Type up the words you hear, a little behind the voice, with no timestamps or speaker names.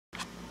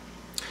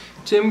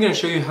Today I'm going to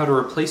show you how to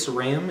replace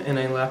RAM in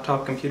a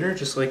laptop computer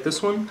just like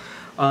this one.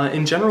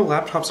 In general,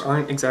 laptops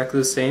aren't exactly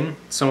the same.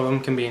 Some of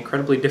them can be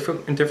incredibly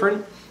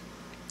different.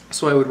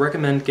 So I would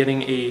recommend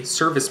getting a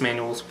service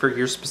manual for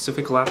your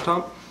specific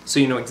laptop so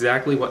you know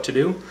exactly what to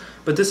do.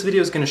 But this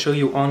video is going to show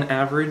you on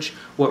average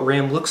what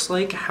RAM looks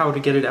like, how to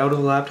get it out of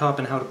the laptop,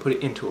 and how to put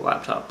it into a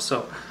laptop.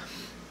 So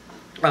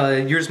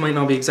yours might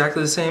not be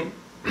exactly the same,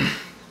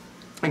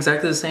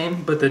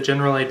 but the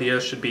general idea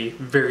should be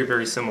very,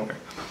 very similar.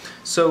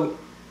 So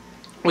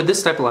with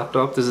this type of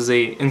laptop, this is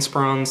a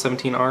Inspiron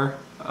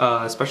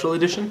 17R Special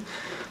Edition.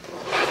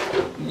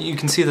 You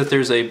can see that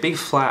there's a big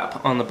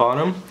flap on the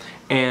bottom,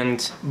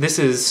 and this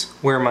is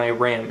where my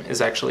RAM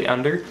is actually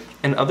under.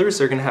 And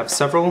others are going to have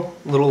several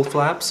little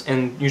flaps,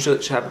 and usually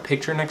it should have a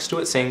picture next to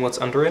it saying what's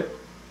under it.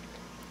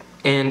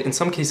 And in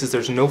some cases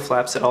there's no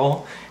flaps at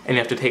all, and you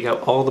have to take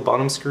out all the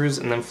bottom screws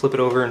and then flip it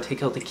over and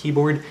take out the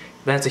keyboard.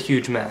 That's a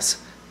huge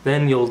mess.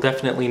 Then you'll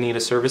definitely need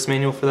a service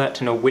manual for that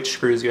to know which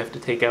screws you have to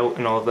take out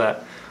and all of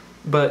that.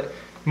 But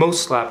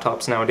most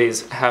laptops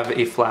nowadays have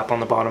a flap on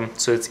the bottom,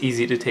 so it's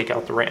easy to take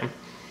out the RAM.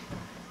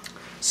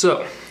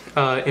 So,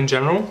 in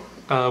general,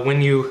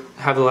 when you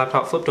have the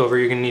laptop flipped over,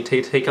 you're going to need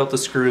to take out the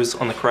screws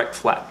on the correct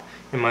flap.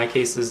 In my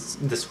case, is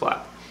this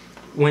flap.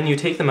 When you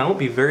take them out,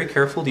 be very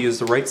careful to use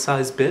the right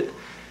size bit.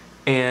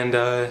 And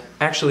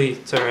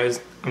actually, sorry,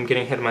 I'm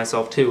getting ahead of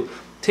myself too.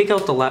 Take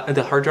out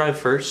the hard drive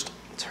first.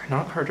 Sorry,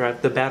 not hard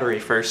drive, the battery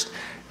first.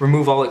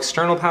 Remove all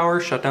external power,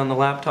 shut down the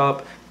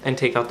laptop, and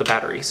take out the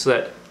battery so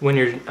that when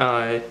you're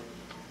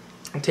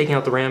taking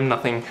out the RAM,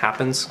 nothing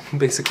happens,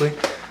 basically.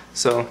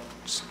 So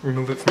just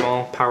remove it from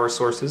all power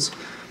sources.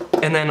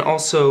 And then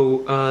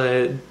also,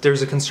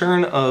 there's a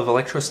concern of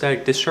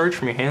electrostatic discharge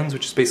from your hands,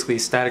 which is basically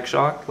static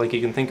shock. Like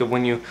you can think of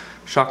when you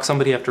shock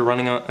somebody after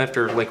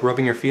like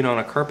rubbing your feet on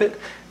a carpet.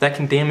 That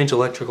can damage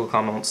electrical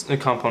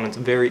components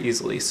very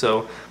easily.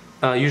 So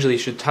usually you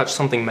should touch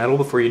something metal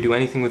before you do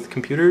anything with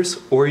computers,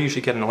 or you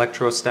should get an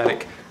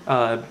electrostatic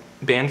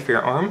band for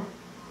your arm.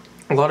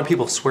 A lot of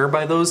people swear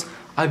by those.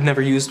 I've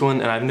never used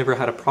one and I've never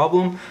had a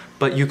problem,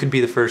 but you could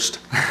be the first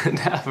to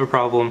have a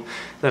problem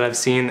that I've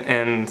seen,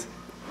 and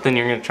then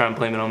you're going to try and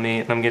blame it on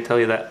me, and I'm going to tell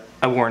you that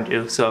I warned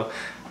you. So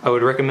I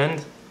would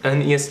recommend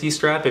an ESD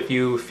strap if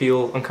you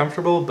feel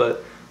uncomfortable,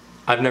 but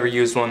I've never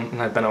used one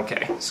and I've been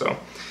okay. So,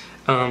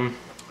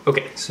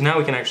 okay, so now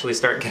we can actually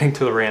start getting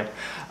to the RAM.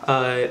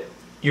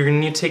 You're going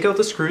to need to take out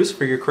the screws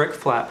for your correct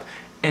flap,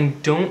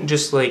 and don't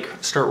just like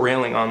start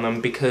railing on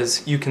them,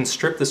 because you can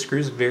strip the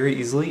screws very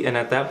easily, and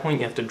at that point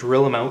you have to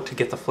drill them out to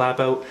get the flap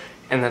out,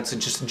 and that's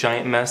just a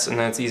giant mess, and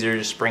then it's easier to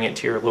just bring it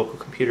to your local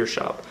computer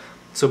shop.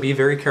 So be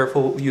very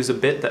careful, use a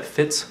bit that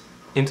fits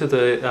into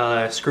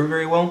the screw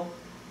very well,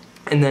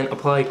 and then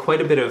apply quite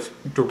a bit of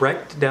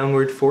direct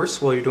downward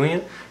force while you're doing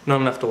it.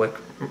 Not enough to like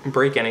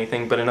break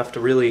anything, but enough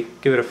to really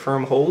give it a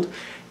firm hold,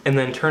 and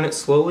then turn it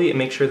slowly and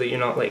make sure that you're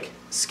not like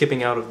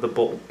skipping out of the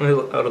bolt,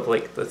 out of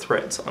like the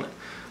threads on it.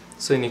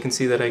 So then you can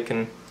see that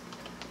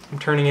I'm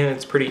turning it,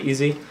 it's pretty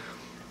easy.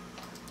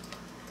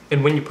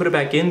 And when you put it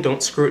back in,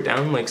 don't screw it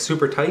down like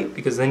super tight,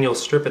 because then you'll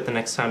strip it the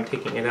next time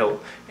taking it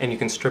out, and you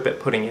can strip it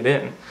putting it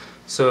in.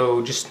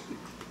 So just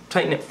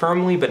tighten it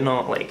firmly, but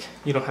not like,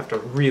 you don't have to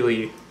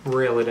really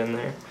rail it in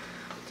there.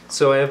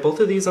 So I have both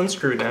of these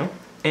unscrewed now,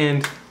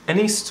 and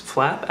any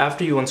flap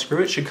after you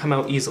unscrew it should come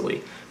out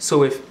easily.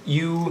 So if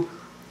you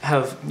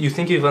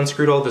think you've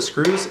unscrewed all the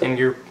screws and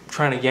you're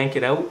trying to yank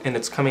it out and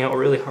it's coming out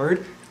really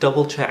hard,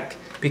 double check,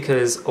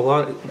 because a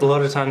lot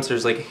of times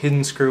there's like a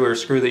hidden screw or a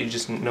screw that you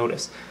just didn't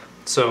notice.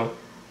 So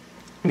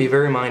be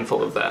very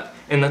mindful of that.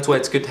 And that's why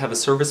it's good to have a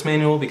service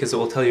manual, because it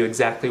will tell you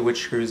exactly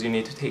which screws you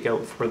need to take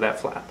out for that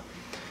flap.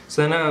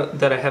 So now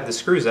that I have the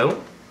screws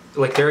out,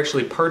 like they're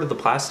actually part of the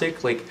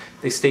plastic, like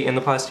they stay in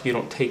the plastic, you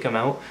don't take them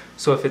out.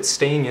 So if it's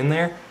staying in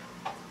there,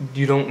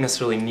 you don't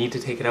necessarily need to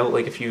take it out.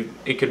 Like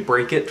it could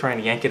break it trying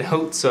to yank it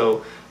out,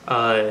 so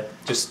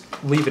just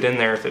leave it in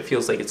there if it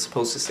feels like it's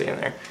supposed to stay in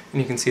there.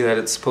 And you can see that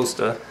it's supposed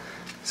to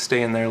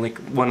stay in there, like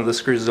one of the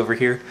screws is over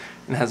here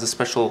and has a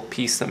special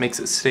piece that makes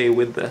it stay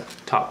with the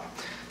top.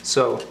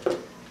 So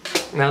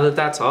now that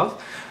that's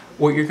off,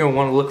 what you're going to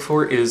want to look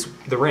for is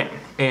the RAM.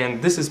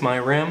 And this is my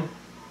RAM.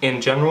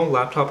 In general,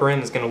 laptop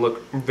RAM is going to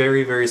look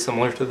very, very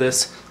similar to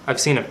this. I've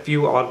seen a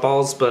few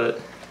oddballs,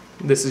 but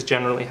this is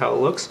generally how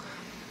it looks.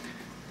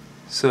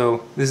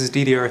 So this is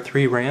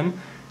DDR3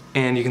 RAM,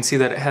 and you can see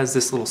that it has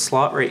this little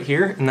slot right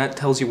here, and that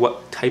tells you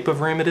what type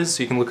of RAM it is,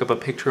 so you can look up a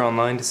picture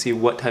online to see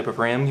what type of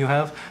RAM you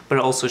have, but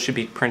it also should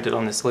be printed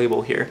on this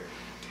label here.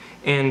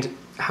 And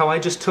how I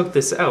just took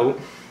this out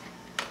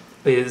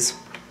is,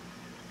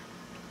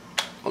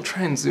 I'll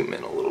try and zoom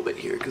in a little bit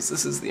here because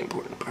this is the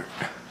important part.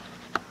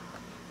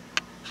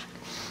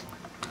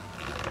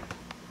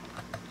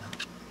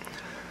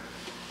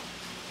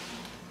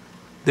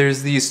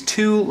 There's these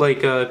two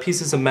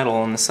pieces of metal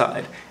on the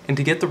side, and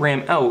to get the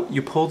RAM out,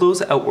 you pull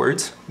those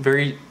outwards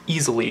very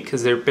easily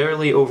because they're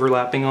barely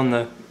overlapping on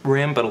the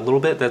RAM, but a little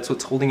bit. That's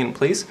what's holding it in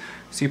place.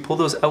 So you pull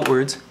those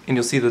outwards, and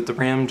you'll see that the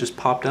RAM just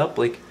popped up.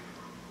 Like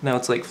now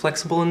it's like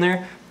flexible in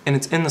there, and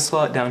it's in the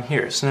slot down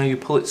here. So now you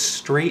pull it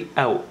straight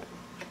out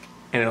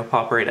and it'll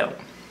pop right out.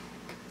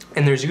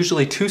 And there's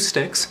usually 2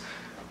 sticks,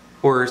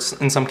 or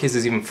in some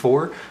cases even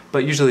 4,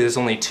 but usually there's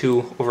only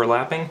 2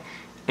 overlapping.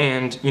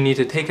 And you need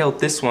to take out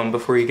this one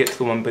before you get to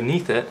the one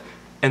beneath it,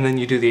 and then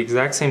you do the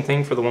exact same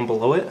thing for the one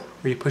below it,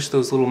 where you push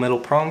those little metal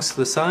prongs to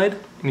the side,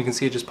 and you can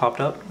see it just popped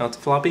up. Now it's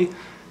floppy,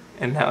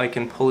 and now I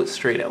can pull it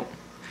straight out.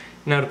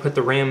 Now to put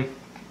the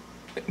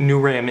new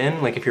RAM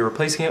in, like if you're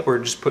replacing it or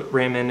just put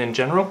RAM in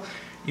general,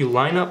 you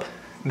line up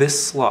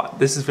this slot.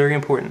 This is very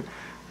important.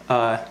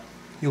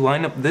 You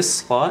line up this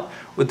slot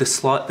with the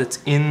slot that's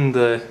in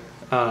the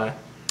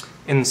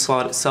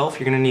slot itself.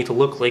 You're going to need to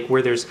look like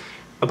where there's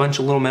a bunch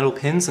of little metal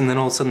pins and then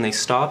all of a sudden they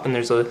stop and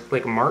there's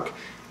like a mark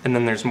and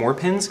then there's more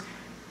pins.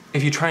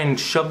 If you try and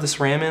shove this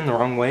RAM in the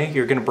wrong way,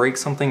 you're going to break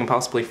something and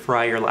possibly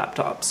fry your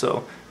laptop.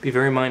 So be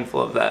very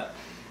mindful of that.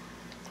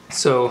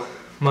 So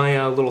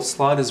my little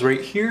slot is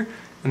right here,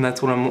 and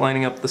that's what I'm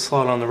lining up the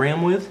slot on the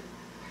RAM with.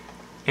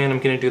 And I'm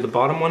going to do the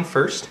bottom one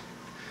first.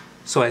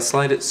 So I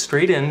slide it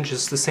straight in,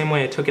 just the same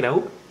way I took it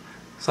out.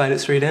 Slide it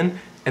straight in,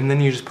 and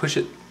then you just push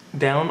it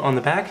down on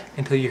the back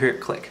until you hear it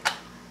click.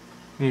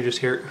 And you just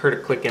heard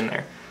it click in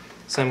there.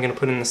 So I'm going to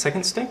put in the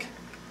second stick.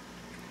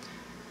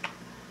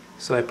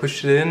 So I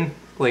pushed it in,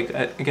 like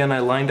again I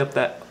lined up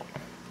that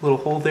little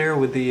hole there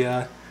with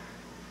the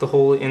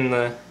hole in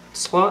the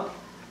slot.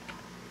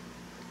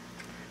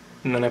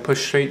 And then I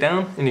push straight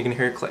down and you can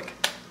hear it click.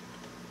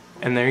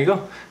 And there you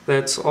go.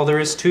 That's all there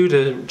is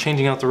to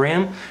changing out the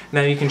RAM.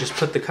 Now you can just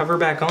put the cover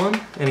back on,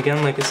 and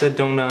again, like I said,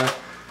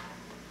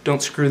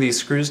 don't screw these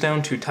screws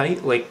down too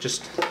tight. Like,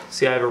 just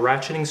see, I have a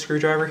ratcheting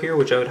screwdriver here,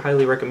 which I would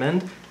highly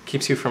recommend.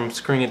 Keeps you from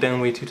screwing it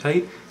down way too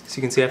tight. So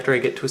you can see after I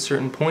get to a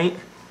certain point,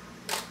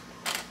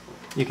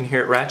 you can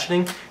hear it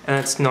ratcheting, and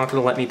that's not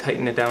going to let me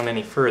tighten it down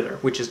any further,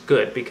 which is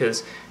good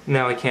because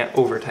now I can't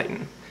over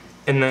tighten.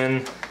 And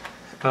then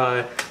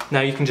now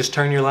you can just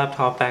turn your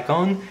laptop back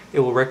on. It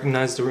will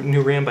recognize the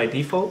new RAM by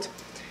default,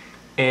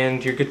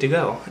 and you're good to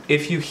go.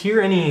 If you hear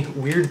any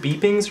weird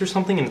beepings or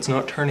something and it's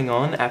not turning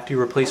on after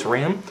you replace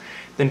RAM,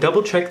 then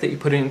double check that you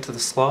put it into the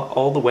slot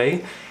all the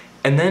way,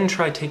 and then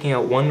try taking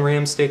out one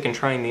RAM stick and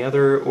trying the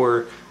other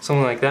or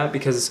something like that,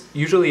 because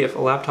usually if a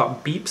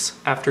laptop beeps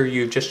after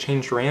you've just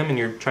changed RAM and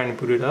you're trying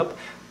to boot it up,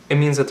 it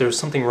means that there's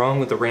something wrong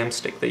with the RAM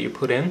stick that you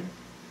put in.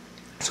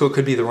 So it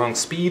could be the wrong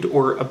speed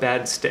or a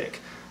bad stick.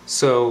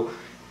 So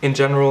in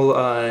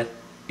general,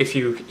 if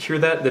you hear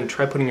that, then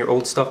try putting your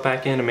old stuff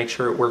back in and make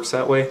sure it works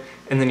that way,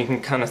 and then you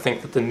can kind of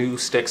think that the new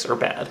sticks are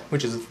bad,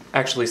 which is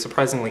actually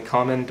surprisingly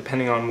common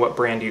depending on what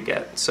brand you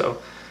get.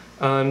 So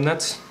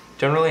that's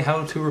generally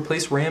how to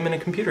replace RAM in a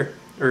computer,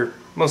 or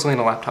mostly in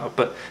a laptop,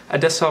 but a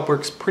desktop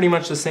works pretty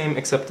much the same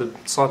except the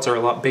slots are a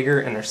lot bigger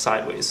and they're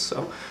sideways.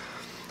 So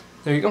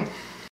there you go.